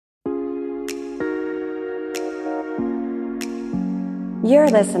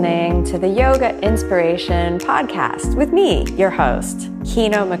You're listening to the Yoga Inspiration Podcast with me, your host,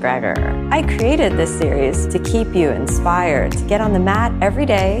 Kino McGregor. I created this series to keep you inspired to get on the mat every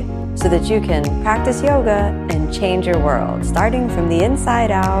day so that you can practice yoga and change your world, starting from the inside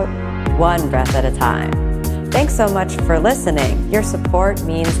out, one breath at a time. Thanks so much for listening. Your support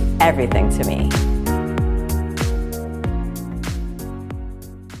means everything to me.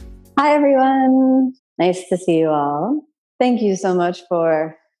 Hi, everyone. Nice to see you all. Thank you so much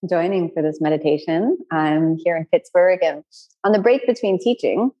for joining for this meditation. I'm here in Pittsburgh and on the break between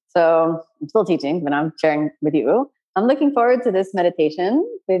teaching. So I'm still teaching, but I'm sharing with you. I'm looking forward to this meditation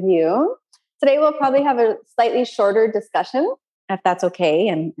with you. Today, we'll probably have a slightly shorter discussion, if that's okay.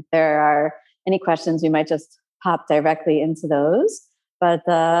 And if there are any questions, we might just hop directly into those. But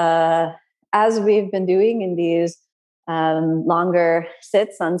as we've been doing in these longer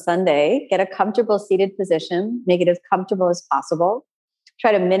sits on Sunday, get a comfortable seated position, make it as comfortable as possible.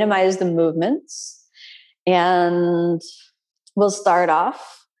 Try to minimize the movements. And we'll start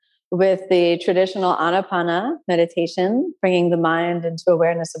off with the traditional Anapana meditation, bringing the mind into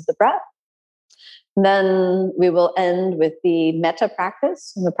awareness of the breath. And then we will end with the metta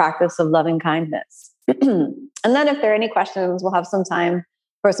practice, the practice of loving kindness. And then if there are any questions, we'll have some time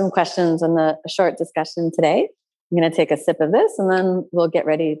for some questions and a short discussion today. I'm going to take a sip of this and then we'll get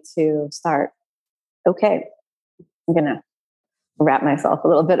ready to start. Okay. I'm going to wrap myself a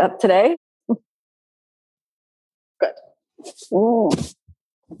little bit up today. Good. A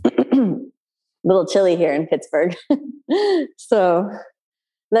little chilly here in Pittsburgh. So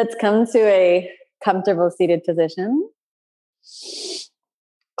let's come to a comfortable seated position.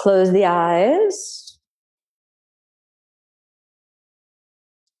 Close the eyes.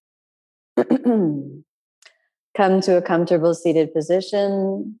 Come to a comfortable seated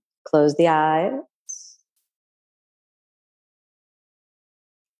position. Close the eyes.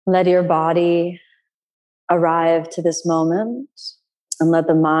 Let your body arrive to this moment and let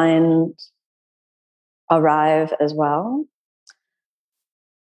the mind arrive as well.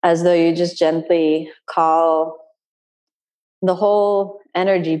 As though you just gently call the whole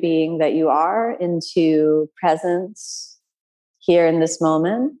energy being that you are into presence here in this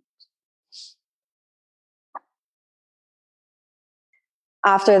moment.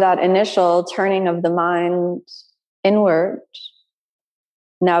 After that initial turning of the mind inward,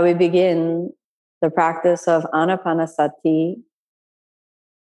 now we begin the practice of Anapanasati,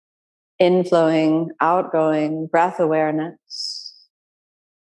 inflowing, outgoing, breath awareness.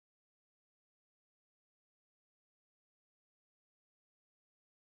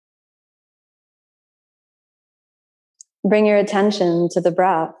 Bring your attention to the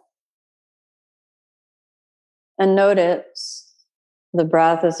breath and notice the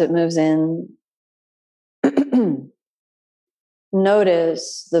breath as it moves in.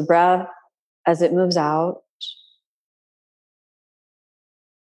 Notice the breath as it moves out.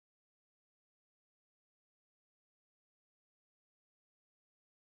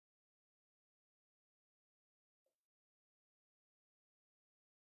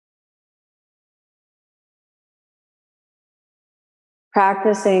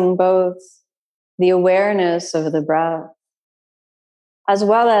 Practicing both the awareness of the breath as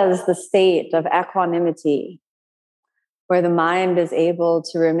well as the state of equanimity, where the mind is able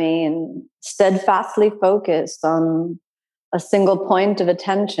to remain steadfastly focused on a single point of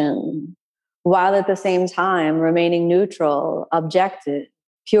attention, while at the same time remaining neutral, objective,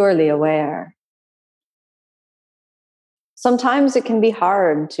 purely aware. Sometimes it can be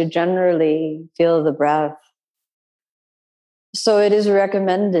hard to generally feel the breath. So it is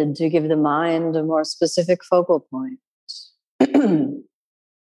recommended to give the mind a more specific focal point.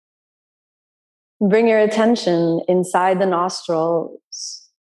 Bring your attention inside the nostrils,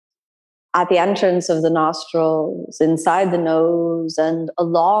 at the entrance of the nostrils, inside the nose, and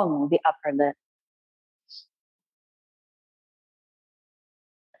along the upper lip.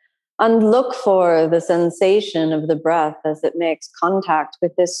 And look for the sensation of the breath as it makes contact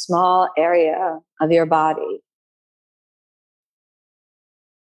with this small area of your body.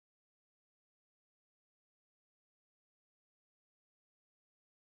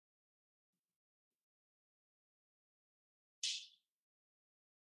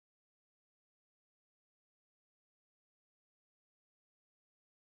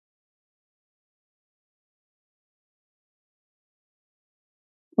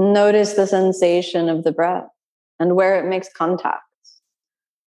 Notice the sensation of the breath and where it makes contact.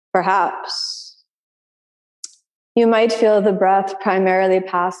 Perhaps you might feel the breath primarily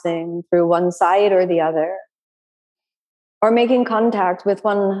passing through one side or the other, or making contact with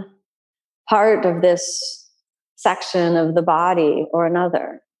one part of this section of the body or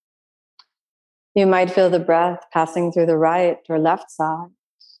another. You might feel the breath passing through the right or left side.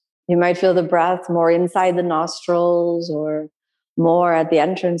 You might feel the breath more inside the nostrils or more at the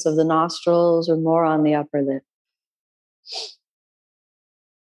entrance of the nostrils or more on the upper lip.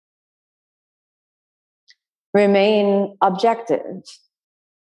 Remain objective.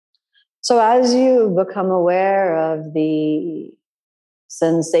 So as you become aware of the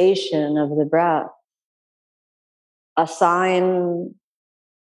sensation of the breath, assign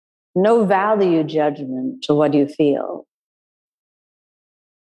no value judgment to what you feel.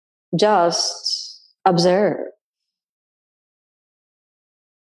 Just observe.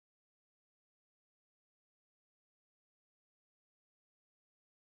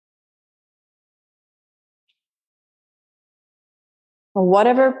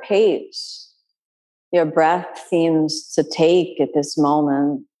 Whatever pace your breath seems to take at this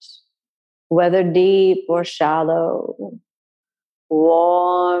moment, whether deep or shallow,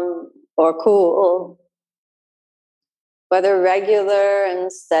 warm or cool, whether regular and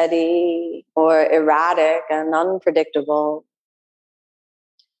steady or erratic and unpredictable,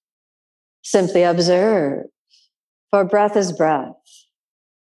 simply observe, for breath is breath.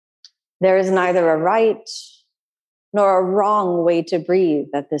 There is neither a right nor a wrong way to breathe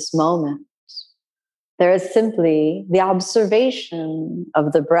at this moment. There is simply the observation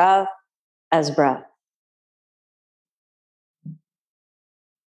of the breath as breath.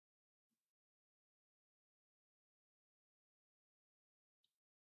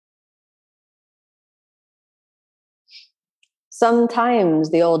 Sometimes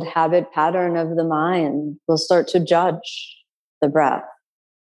the old habit pattern of the mind will start to judge the breath,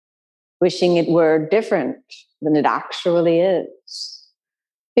 wishing it were different than it actually is.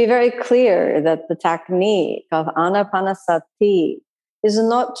 Be very clear that the technique of anapanasati is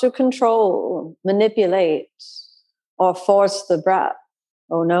not to control, manipulate, or force the breath.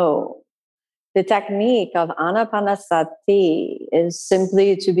 Oh no. The technique of anapanasati is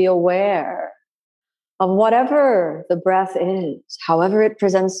simply to be aware of whatever the breath is, however it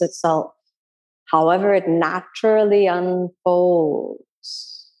presents itself, however it naturally unfolds.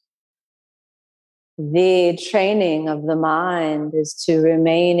 The training of the mind is to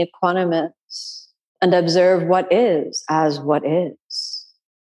remain equanimous and observe what is as what is,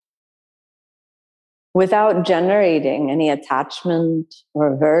 without generating any attachment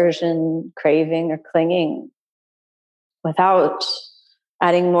or aversion, craving or clinging, without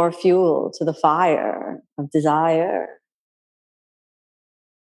adding more fuel to the fire of desire.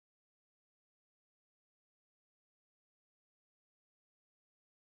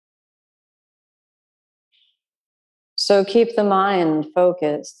 So keep the mind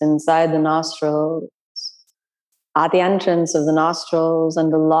focused inside the nostrils, at the entrance of the nostrils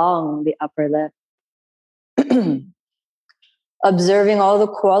and along the upper lip, observing all the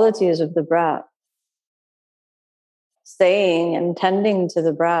qualities of the breath, staying and tending to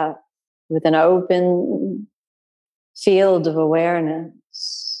the breath with an open field of awareness.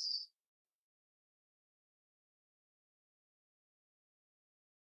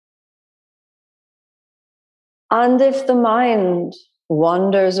 And if the mind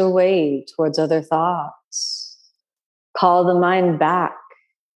wanders away towards other thoughts, call the mind back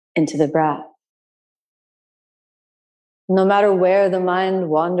into the breath. No matter where the mind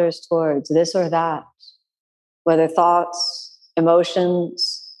wanders towards, this or that, whether thoughts,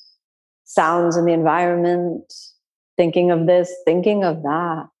 emotions, sounds in the environment, thinking of this, thinking of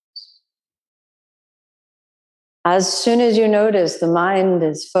that. As soon as you notice the mind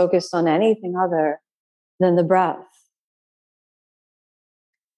is focused on anything other than the breath,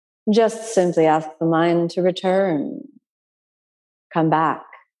 just simply ask the mind to return. Come back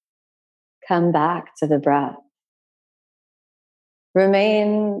to the breath.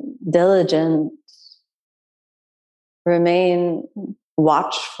 Remain diligent, remain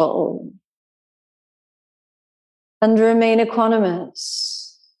watchful, and remain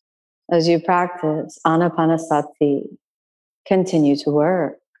equanimous as you practice anapanasati. Continue to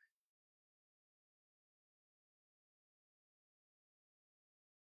work.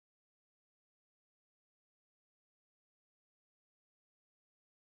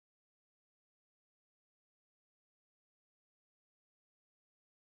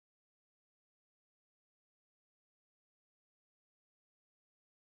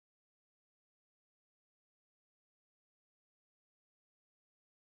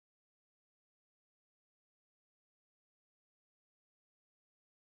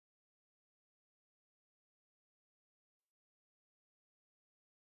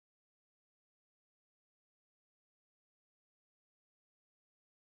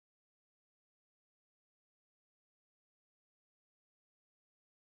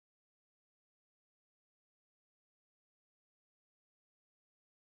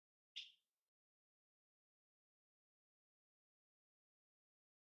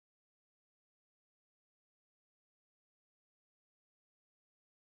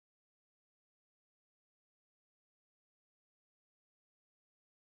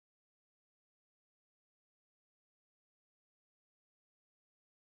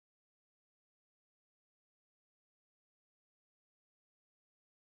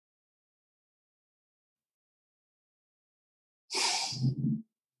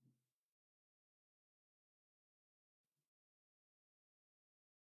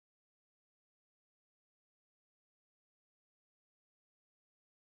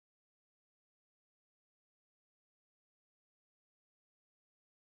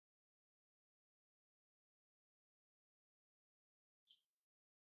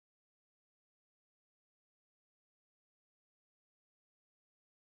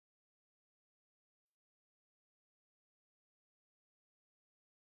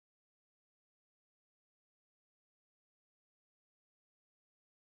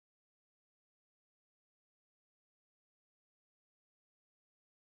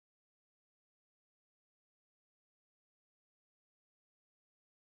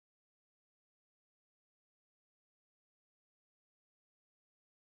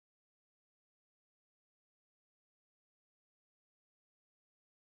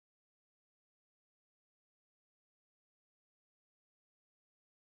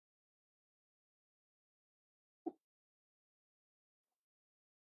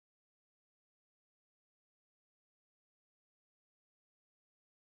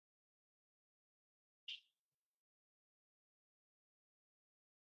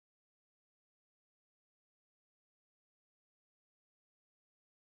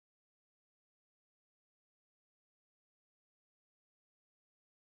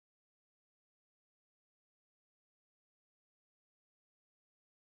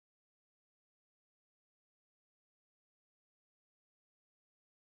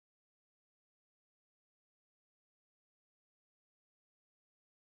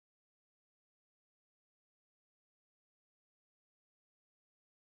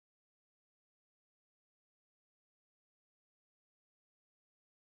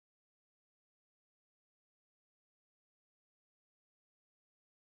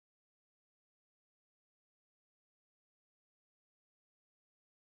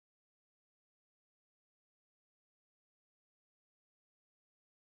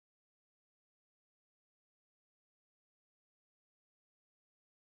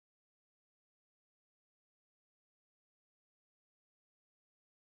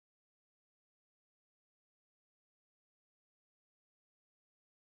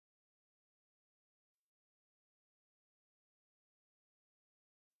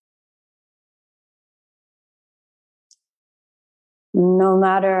 No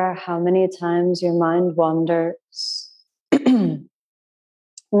matter how many times your mind wanders, no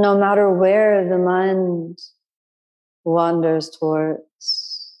matter where the mind wanders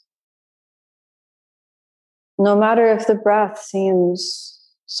towards, no matter if the breath seems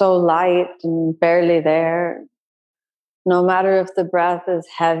so light and barely there, no matter if the breath is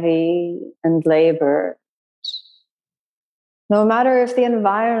heavy and labored, no matter if the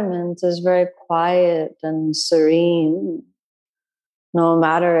environment is very quiet and serene, no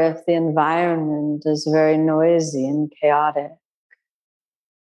matter if the environment is very noisy and chaotic,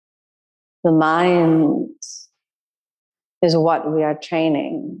 the mind is what we are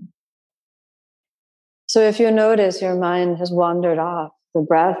training. So if you notice your mind has wandered off, the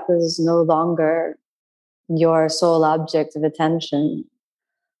breath is no longer your sole object of attention.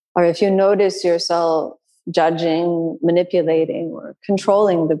 Or if you notice yourself judging, manipulating, or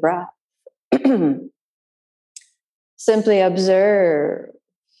controlling the breath, simply observe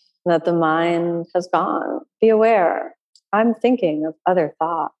that the mind has gone. Be aware. I'm thinking of other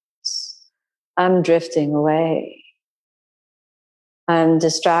thoughts. I'm drifting away. I'm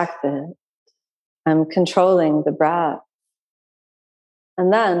distracted. I'm controlling the breath.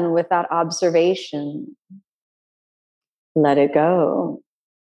 And then with that observation, let it go.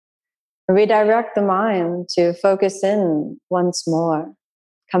 Redirect the mind to focus in once more.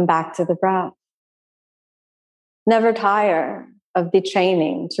 Come back to the breath. Never tire of the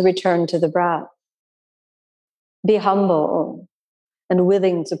training to return to the breath. Be humble and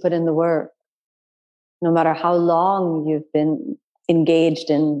willing to put in the work. No matter how long you've been engaged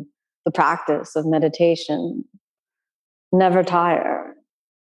in the practice of meditation, never tire.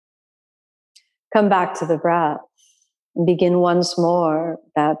 Come back to the breath and begin once more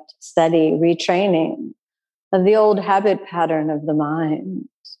that steady retraining of the old habit pattern of the mind.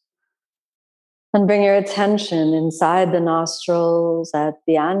 And bring your attention inside the nostrils, at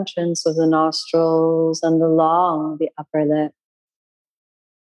the entrance of the nostrils, and along the upper lip.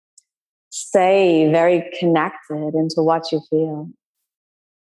 Stay very connected into what you feel.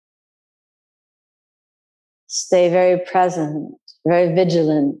 Stay very present, very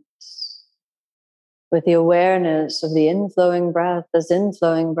vigilant with the awareness of the inflowing breath as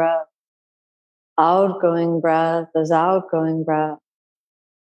inflowing breath, outgoing breath as outgoing breath.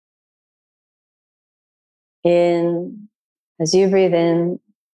 In as you breathe in,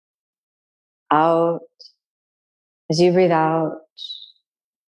 out as you breathe out.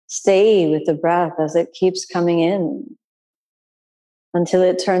 Stay with the breath as it keeps coming in until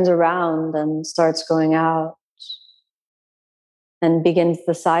it turns around and starts going out and begins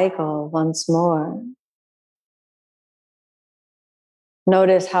the cycle once more.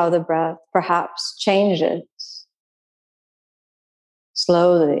 Notice how the breath perhaps changes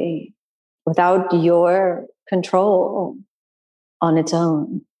slowly without your control on its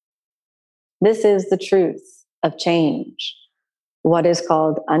own. This is the truth of change, what is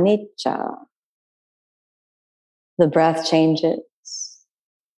called anicca. The breath changes,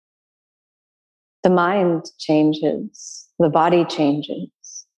 the mind changes, the body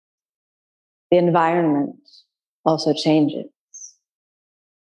changes, the environment also changes.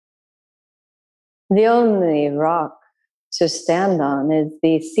 The only rock to stand on is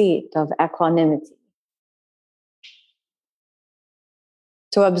the seat of equanimity,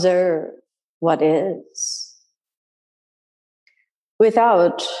 to observe what is,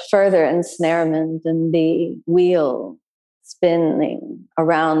 without further ensnarement in the wheel spinning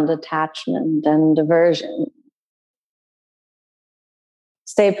around attachment and aversion.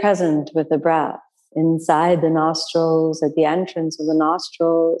 Stay present with the breath inside the nostrils, at the entrance of the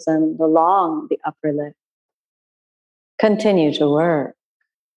nostrils, and along the upper lip. Continue to work.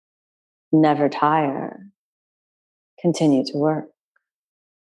 Never tire. Continue to work.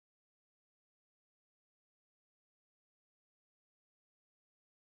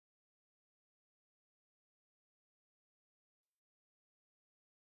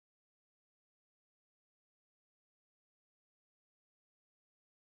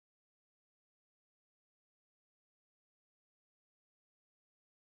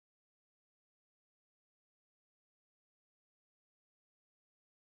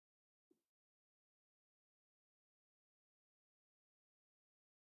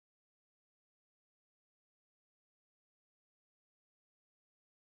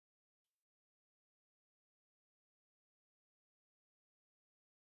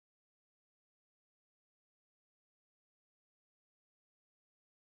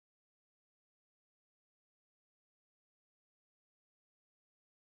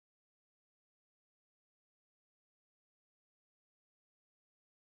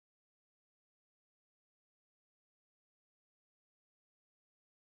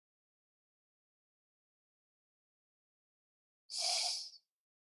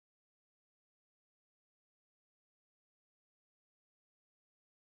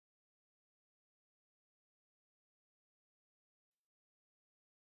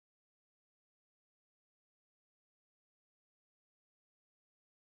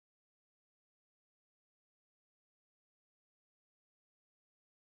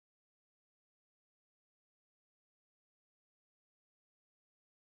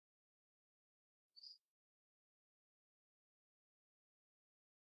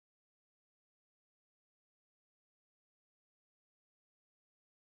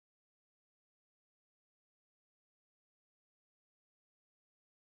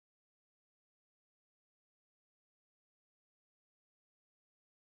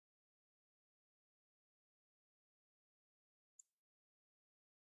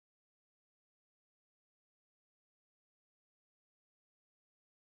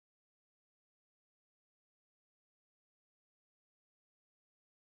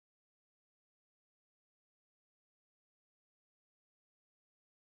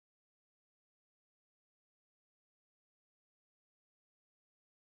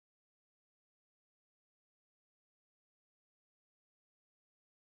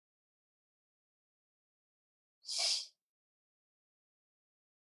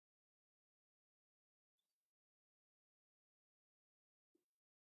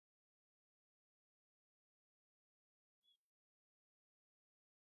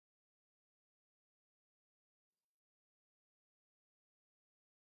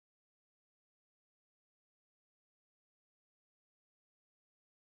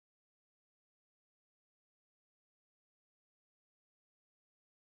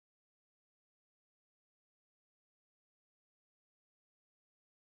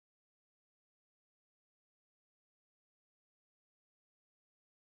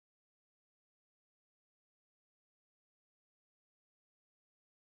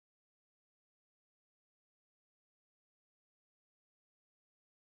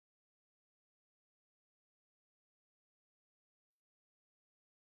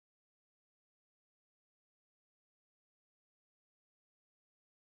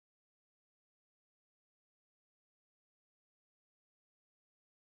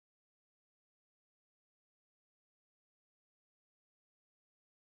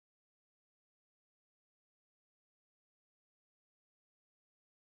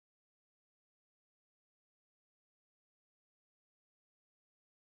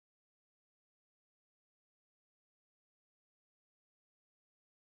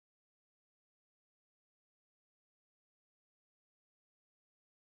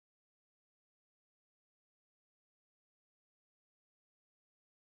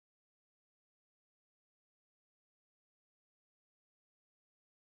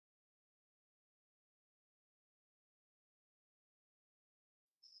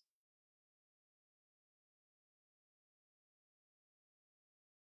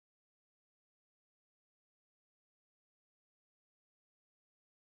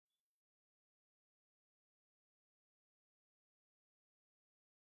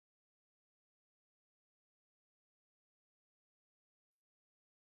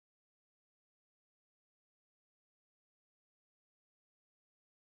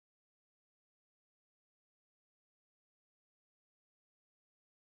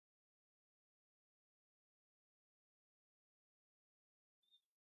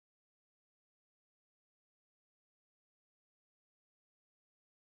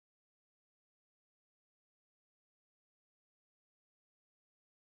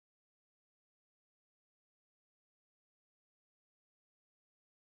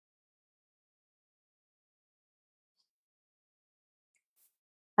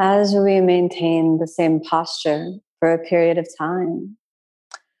 As we maintain the same posture for a period of time,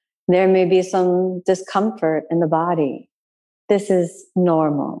 there may be some discomfort in the body. This is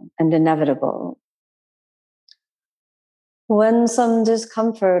normal and inevitable. When some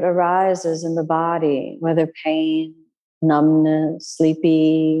discomfort arises in the body, whether pain, numbness,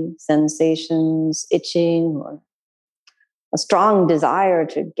 sleepy sensations, itching, or a strong desire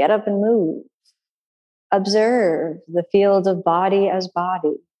to get up and move, observe the field of body as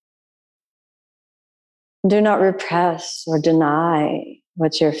body. Do not repress or deny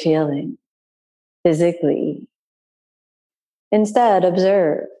what you're feeling physically. Instead,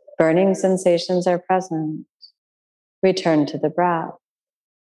 observe burning sensations are present. Return to the breath.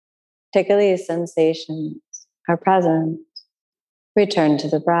 Tickly sensations are present. Return to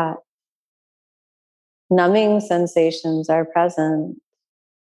the breath. Numbing sensations are present.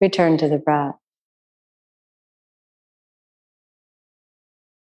 Return to the breath.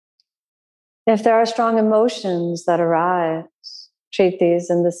 If there are strong emotions that arise, treat these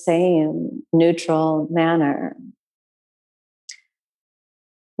in the same neutral manner.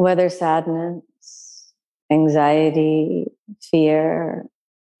 Whether sadness, anxiety, fear,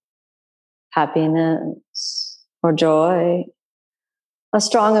 happiness, or joy, a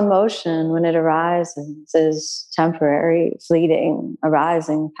strong emotion, when it arises, is temporary, fleeting,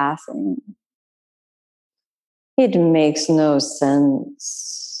 arising, passing. It makes no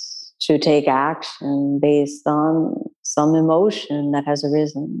sense to take action based on some emotion that has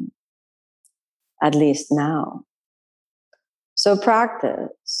arisen, at least now. So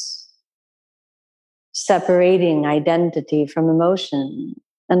practice separating identity from emotion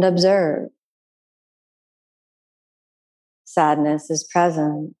and observe. Sadness is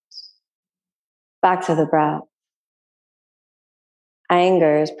present. Back to the breath.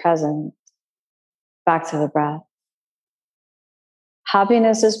 Anger is present. Back to the breath.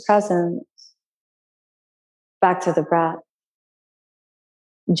 Happiness is present. Back to the breath.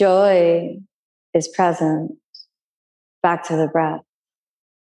 Joy is present. Back to the breath.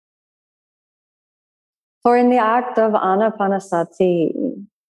 For in the act of anapanasati,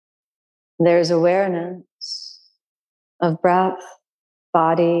 there's awareness of breath,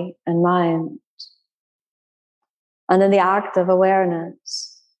 body, and mind. And in the act of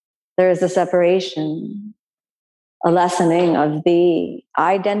awareness, there is a separation, a lessening of the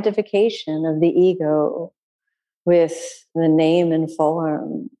identification of the ego with the name and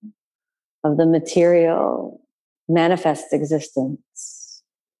form of the material manifest existence.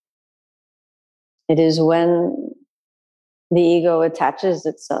 It is when the ego attaches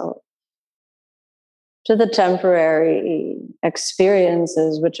itself to the temporary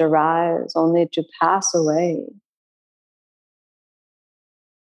experiences which arise only to pass away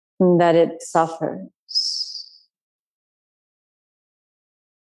that it suffers.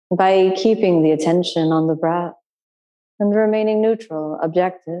 By keeping the attention on the breath and remaining neutral,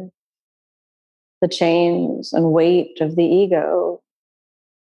 objective, the chains and weight of the ego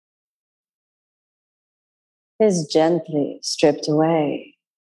is gently stripped away.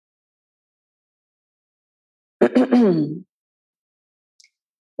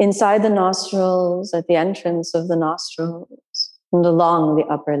 Inside the nostrils, at the entrance of the nostrils, and along the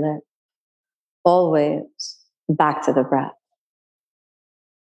upper lip, always back to the breath.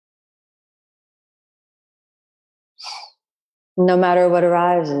 No matter what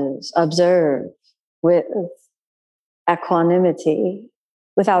arises, observe with equanimity,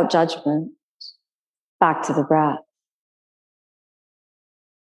 without judgment, back to the breath.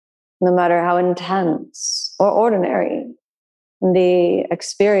 No matter how intense or ordinary the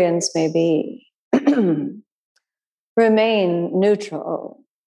experience may be, remain neutral,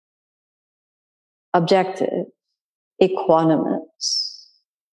 objective, equanimous,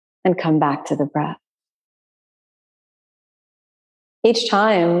 and come back to the breath. Each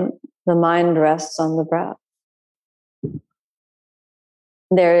time the mind rests on the breath,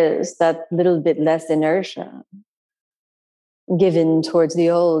 there is that little bit less inertia given towards the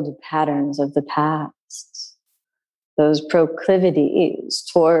old patterns of the past, those proclivities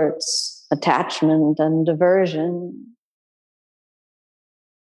towards attachment and aversion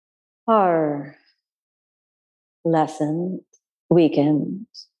are lessened, weakened,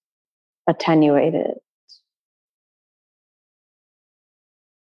 attenuated.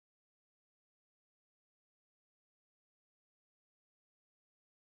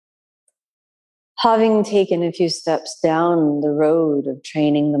 Having taken a few steps down the road of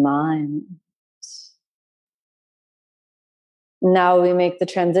training the mind, now we make the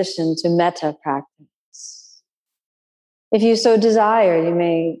transition to metta practice. If you so desire, you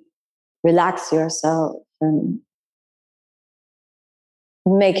may relax yourself and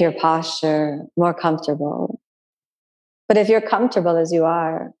Make your posture more comfortable. But if you're comfortable as you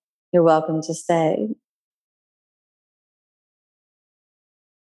are, you're welcome to stay.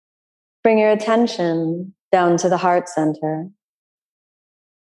 Bring your attention down to the heart center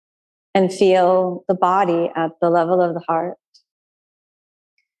and feel the body at the level of the heart.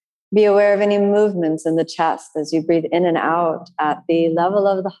 Be aware of any movements in the chest as you breathe in and out at the level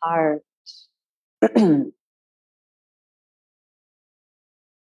of the heart.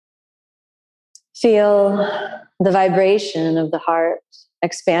 Feel the vibration of the heart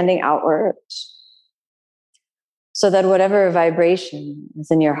expanding outward, so that whatever vibration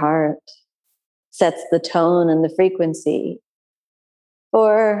is in your heart sets the tone and the frequency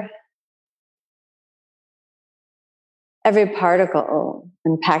for every particle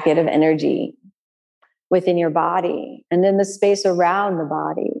and packet of energy within your body and in the space around the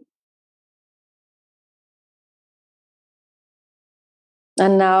body.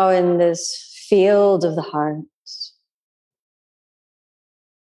 And now in this field of the heart,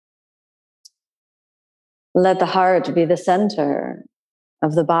 let the heart be the center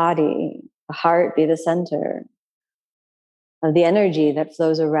of the body, the heart be the center of the energy that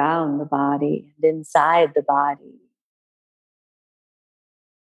flows around the body and inside the body.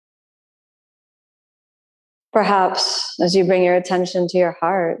 Perhaps as you bring your attention to your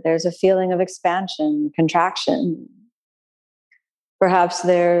heart, there's a feeling of expansion, contraction. Perhaps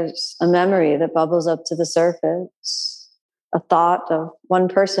there's a memory that bubbles up to the surface, a thought of one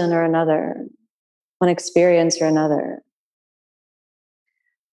person or another, one experience or another.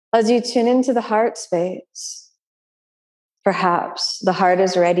 As you tune into the heart space, perhaps the heart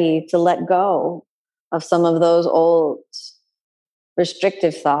is ready to let go of some of those old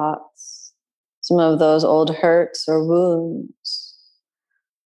restrictive thoughts, some of those old hurts or wounds.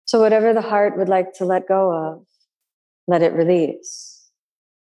 So whatever the heart would like to let go of, let it release.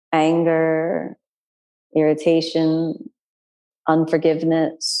 Anger, irritation,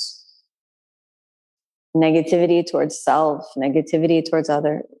 unforgiveness, negativity towards self, negativity towards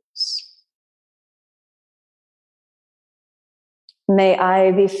others. May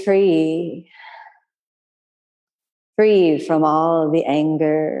I be free from all the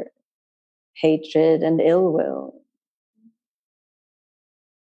anger, hatred, and ill will.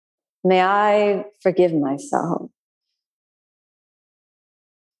 May I forgive myself.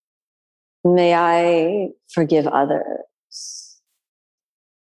 May I forgive others.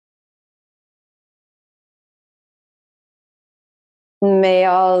 May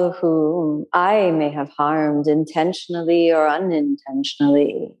all whom I may have harmed intentionally or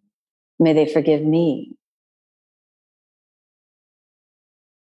unintentionally, may they forgive me.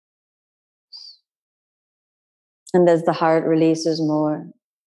 And as the heart releases more,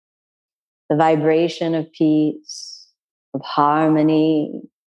 the vibration of peace, of harmony,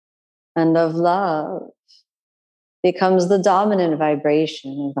 and of love becomes the dominant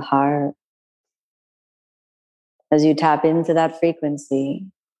vibration of the heart. As you tap into that frequency,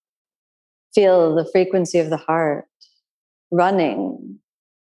 feel the frequency of the heart running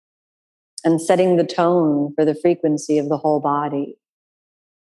and setting the tone for the frequency of the whole body.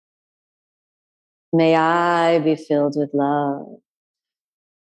 May I be filled with love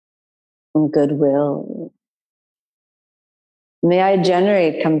and goodwill. May I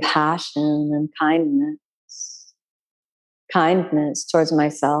generate compassion and kindness. Kindness towards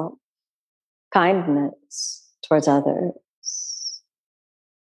myself, kindness towards others.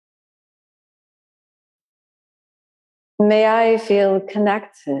 May I feel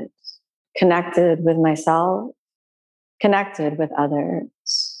connected with myself, connected with others.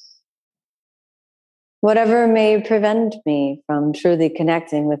 Whatever may prevent me from truly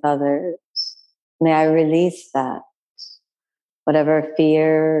connecting with others, may I release that. Whatever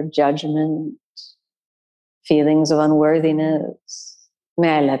fear, judgment, feelings of unworthiness,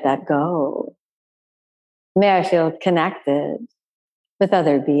 may I let that go. May I feel connected with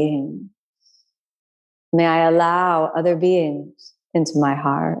other beings. May I allow other beings into my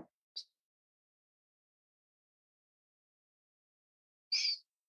heart.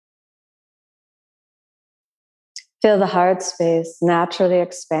 Feel the heart space naturally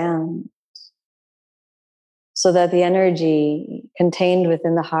expand so that the energy contained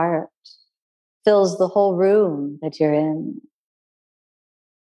within the heart fills the whole room that you're in.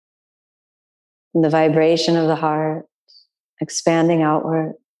 And the vibration of the heart expanding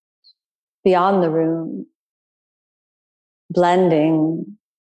outward, beyond the room, blending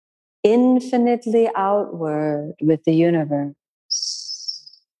infinitely outward with the universe.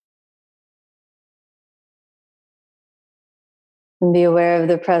 And be aware of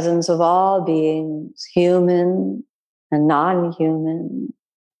the presence of all beings, human and non-human,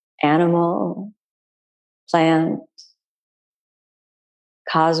 animal, plant,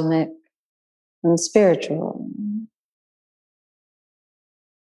 cosmic, and spiritual.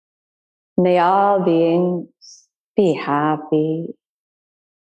 May all beings be happy.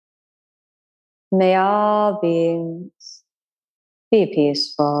 May all beings be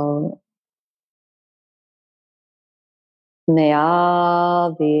peaceful. May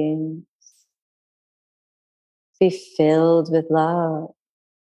all beings be filled with love.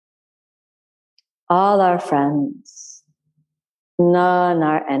 All our friends, none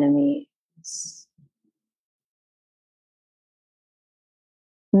our enemies.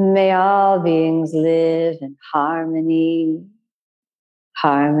 May all beings live in harmony,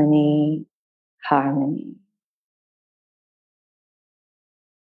 harmony, harmony.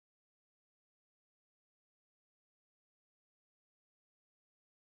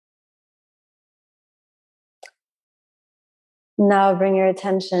 Now bring your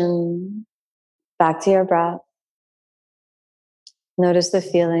attention back to your breath. Notice the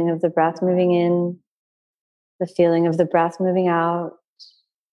feeling of the breath moving in, the feeling of the breath moving out.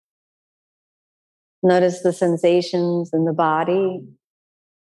 Notice the sensations in the body,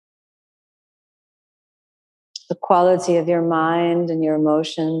 the quality of your mind and your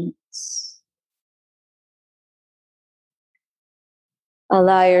emotions.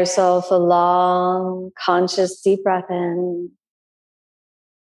 Allow yourself a long, conscious, deep breath in.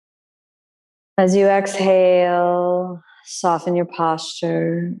 As you exhale, soften your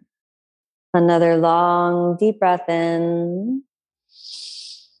posture. Another long, deep breath in.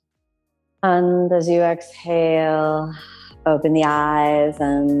 And as you exhale, open the eyes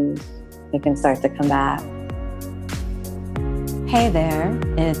and you can start to come back. Hey there,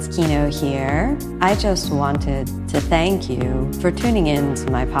 it's Kino here. I just wanted to thank you for tuning in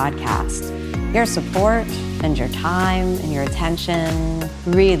to my podcast. Your support and your time and your attention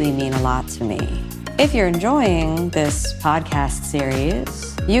really mean a lot to me. If you're enjoying this podcast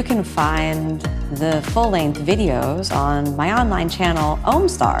series, you can find the full-length videos on my online channel,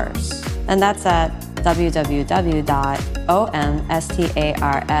 OmStars, and that's at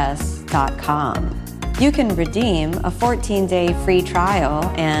www.omstars.com. You can redeem a 14-day free trial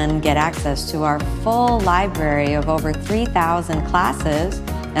and get access to our full library of over 3,000 classes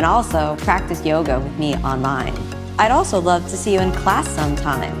and also practice yoga with me online. I'd also love to see you in class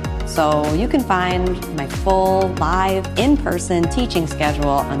sometime. So you can find my full live in-person teaching schedule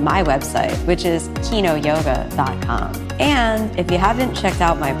on my website, which is kinoyoga.com. And if you haven't checked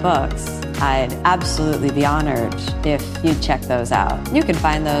out my books, I'd absolutely be honored if you'd check those out. You can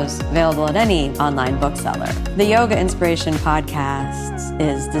find those available at any online bookseller. The Yoga Inspiration Podcast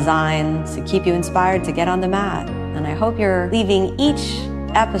is designed to keep you inspired to get on the mat. And I hope you're leaving each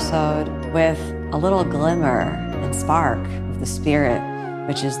episode with a little glimmer and spark of the spirit,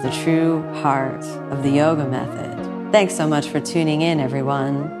 which is the true heart of the yoga method. Thanks so much for tuning in,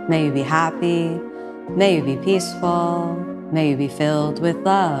 everyone. May you be happy. May you be peaceful. May you be filled with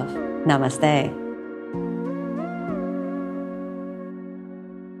love. Namaste.